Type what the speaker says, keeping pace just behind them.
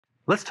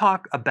Let's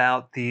talk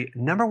about the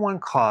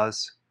 #1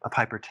 cause of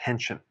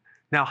hypertension.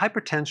 Now,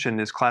 hypertension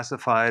is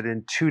classified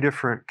in two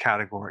different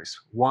categories.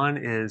 One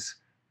is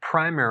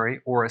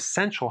primary or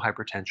essential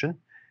hypertension,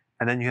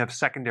 and then you have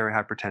secondary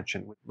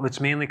hypertension, which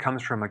mainly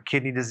comes from a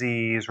kidney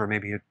disease or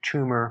maybe a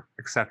tumor,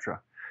 etc.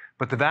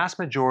 But the vast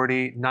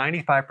majority,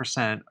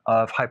 95%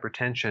 of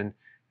hypertension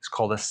is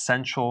called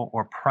essential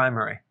or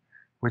primary,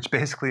 which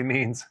basically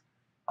means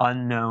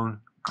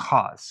unknown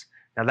cause.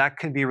 Now, that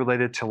can be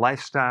related to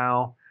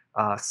lifestyle,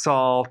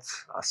 salt,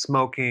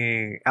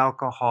 smoking,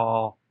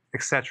 alcohol,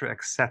 etc.,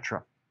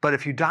 etc. But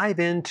if you dive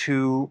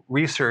into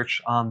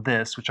research on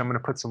this, which I'm going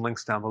to put some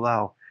links down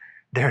below,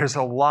 there's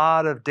a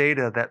lot of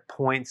data that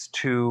points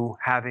to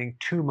having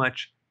too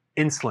much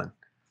insulin,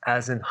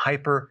 as in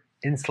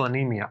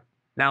hyperinsulinemia.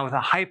 Now, with a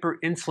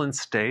hyperinsulin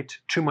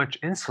state, too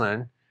much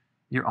insulin,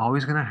 you're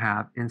always going to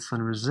have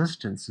insulin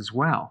resistance as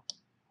well.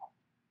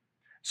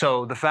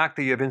 So the fact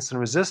that you have insulin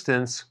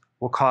resistance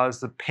will cause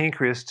the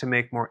pancreas to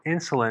make more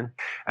insulin,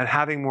 and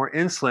having more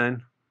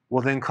insulin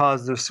will then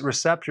cause the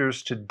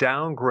receptors to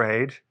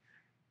downgrade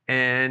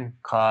and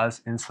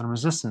cause insulin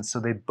resistance. So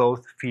they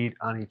both feed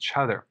on each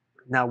other.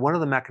 Now, one of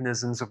the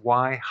mechanisms of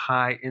why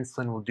high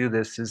insulin will do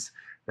this is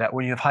that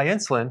when you have high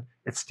insulin,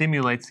 it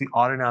stimulates the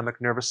autonomic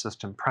nervous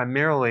system,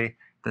 primarily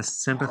the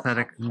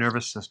sympathetic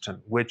nervous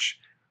system, which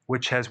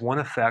has one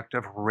effect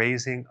of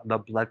raising the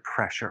blood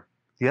pressure.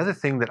 The other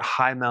thing that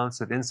high amounts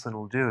of insulin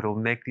will do, it'll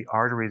make the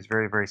arteries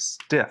very, very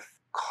stiff,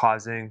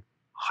 causing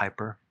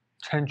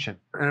hypertension.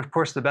 And of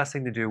course, the best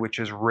thing to do, which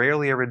is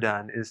rarely ever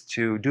done, is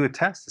to do a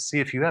test to see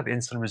if you have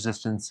insulin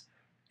resistance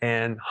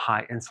and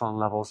high insulin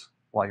levels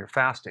while you're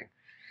fasting.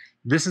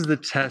 This is the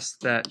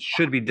test that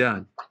should be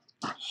done,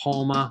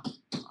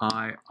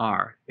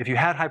 HOMA-IR. If you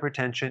had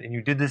hypertension and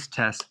you did this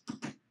test,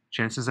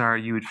 chances are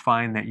you would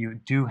find that you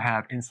do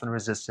have insulin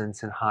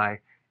resistance and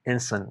high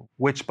insulin,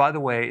 which, by the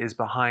way, is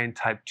behind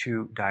type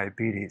 2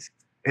 diabetes.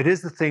 It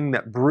is the thing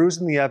that brews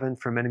in the oven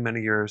for many,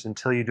 many years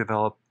until you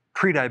develop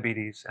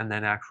prediabetes and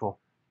then actual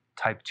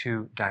type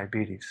 2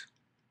 diabetes.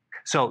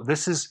 So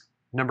this is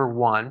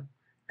 #1.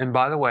 And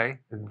by the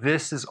way,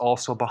 this is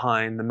also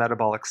behind the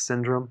metabolic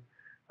syndrome,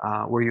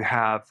 where you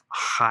have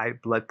high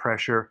blood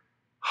pressure,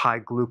 high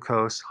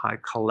glucose, high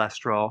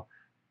cholesterol,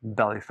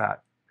 belly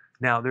fat.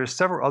 Now, there's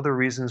several other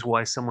reasons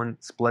why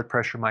someone's blood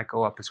pressure might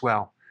go up as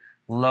well.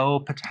 Low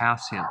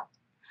potassium.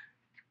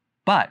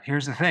 But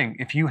here's the thing,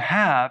 if you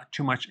have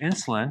too much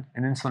insulin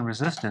and insulin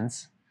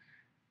resistance,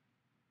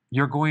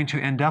 you're going to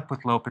end up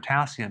with low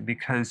potassium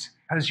because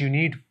you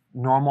need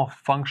normal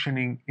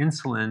functioning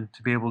insulin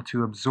to be able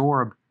to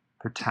absorb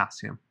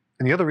potassium.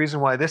 And the other reason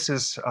why this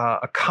is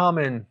a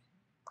common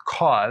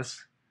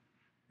cause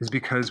is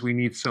because we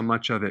need so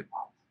much of it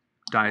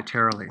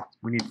dietarily.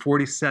 We need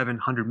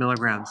 4,700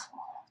 milligrams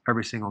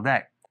every single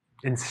day.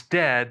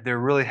 Instead, they're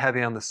really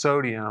heavy on the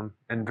sodium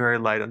and very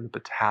light on the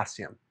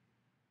potassium.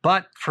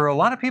 But for a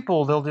lot of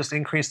people, they'll just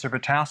increase their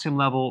potassium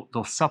level,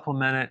 they'll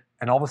supplement it,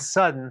 and all of a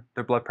sudden,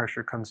 their blood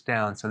pressure comes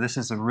down. So this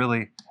is a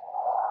really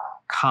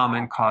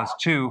common cause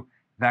too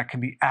that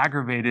can be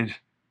aggravated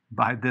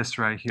by this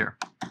right here.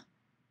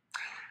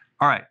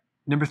 All right,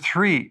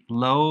 #3,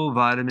 low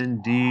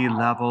vitamin D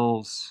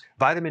levels.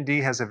 Vitamin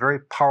D has a very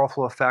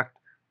powerful effect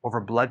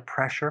over blood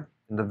pressure,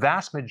 and the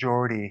vast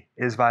majority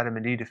is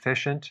vitamin D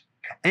deficient.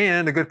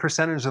 And a good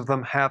percentage of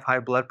them have high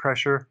blood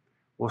pressure.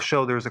 Will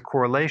show there's a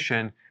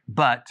correlation,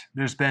 but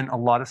there's been a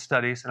lot of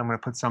studies, and I'm going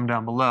to put some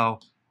down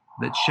below,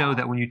 that show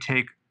that when you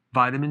take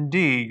vitamin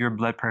D, your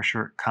blood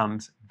pressure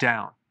comes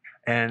down.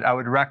 And I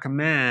would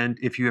recommend,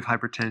 if you have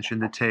hypertension,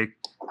 to take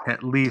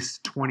at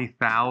least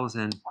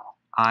 20,000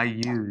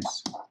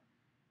 IUs,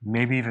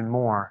 maybe even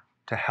more,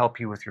 to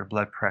help you with your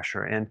blood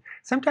pressure. And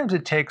sometimes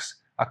it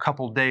takes a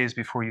couple days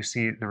before you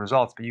see the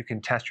results, but you can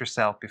test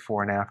yourself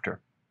before and after.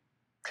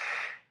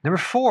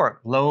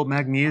 #4, low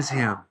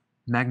magnesium.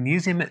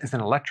 Magnesium is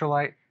an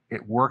electrolyte.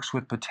 It works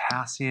with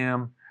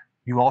potassium.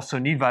 You also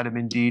need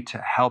vitamin D to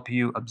help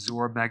you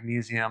absorb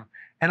magnesium.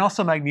 And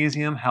also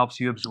magnesium helps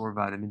you absorb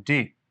vitamin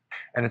D.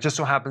 And it just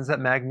so happens that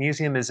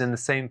magnesium is in the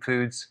same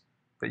foods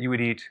that you would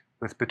eat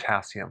with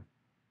potassium.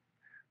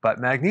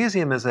 But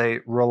magnesium is a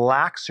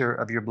relaxer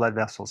of your blood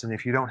vessels. And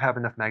if you don't have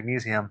enough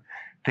magnesium,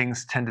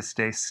 things tend to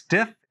stay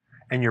stiff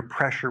and your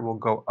pressure will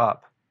go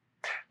up.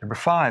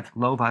 #5,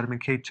 low vitamin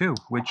K2,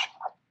 which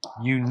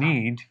you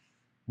need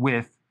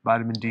with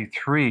vitamin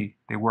D3.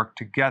 They work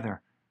together.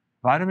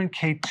 Vitamin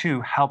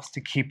K2 helps to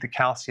keep the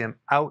calcium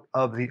out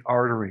of the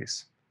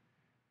arteries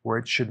where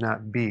it should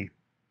not be.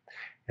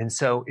 And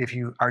so if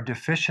you are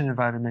deficient in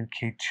vitamin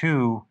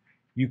K2,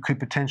 you could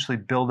potentially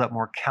build up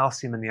more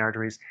calcium in the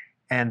arteries,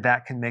 and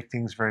that can make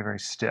things very, very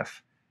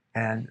stiff.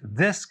 And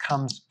this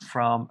comes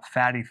from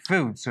fatty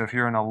foods. So if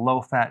you're on a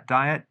low-fat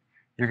diet,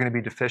 you're going to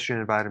be deficient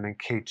in vitamin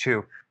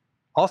K2.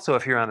 Also,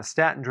 if you're on a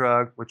statin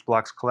drug, which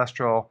blocks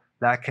cholesterol,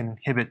 that can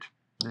inhibit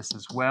this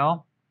as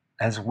well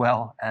as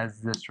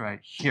this right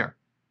here.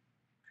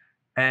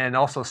 And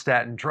also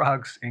statin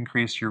drugs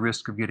increase your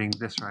risk of getting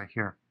this right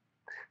here.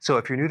 So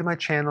if you're new to my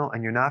channel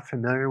and you're not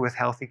familiar with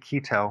healthy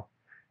keto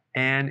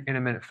and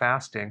intermittent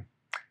fasting,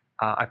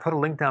 I put a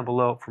link down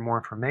below for more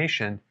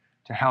information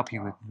to help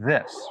you with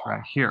this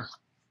right here.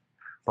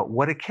 But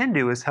what it can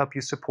do is help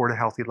you support a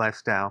healthy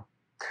lifestyle,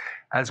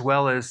 as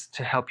well as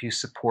to help you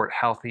support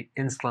healthy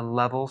insulin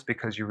levels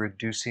because you're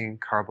reducing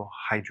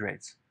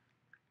carbohydrates.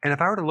 And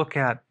if I were to look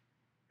at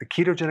the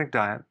ketogenic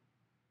diet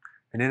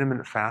and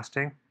intermittent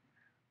fasting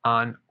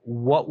on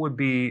what would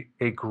be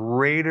a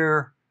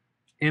greater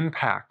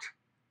impact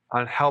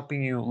on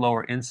helping you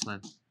lower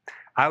insulin,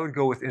 I would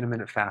go with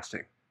intermittent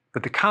fasting.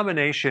 But the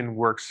combination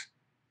works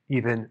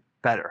even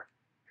better.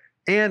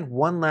 And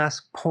one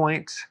last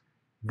point,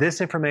 this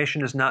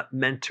information is not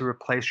meant to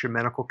replace your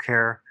medical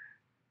care.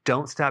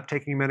 Don't stop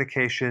taking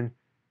medication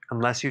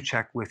unless you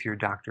check with your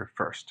doctor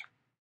first.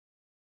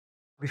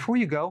 Before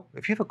you go,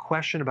 if you have a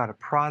question about a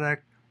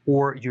product,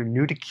 or you're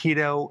new to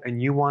keto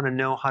and you want to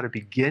know how to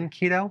begin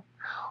keto,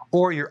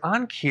 or you're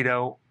on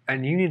keto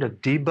and you need a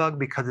debug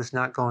because it's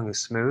not going as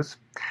smooth,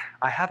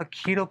 I have a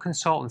keto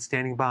consultant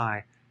standing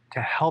by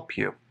to help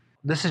you.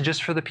 This is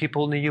just for the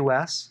people in the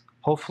US.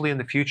 Hopefully in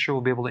the future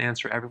we'll be able to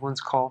answer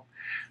everyone's call,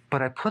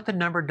 but I put the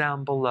number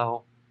down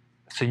below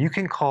so you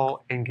can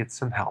call and get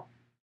some help.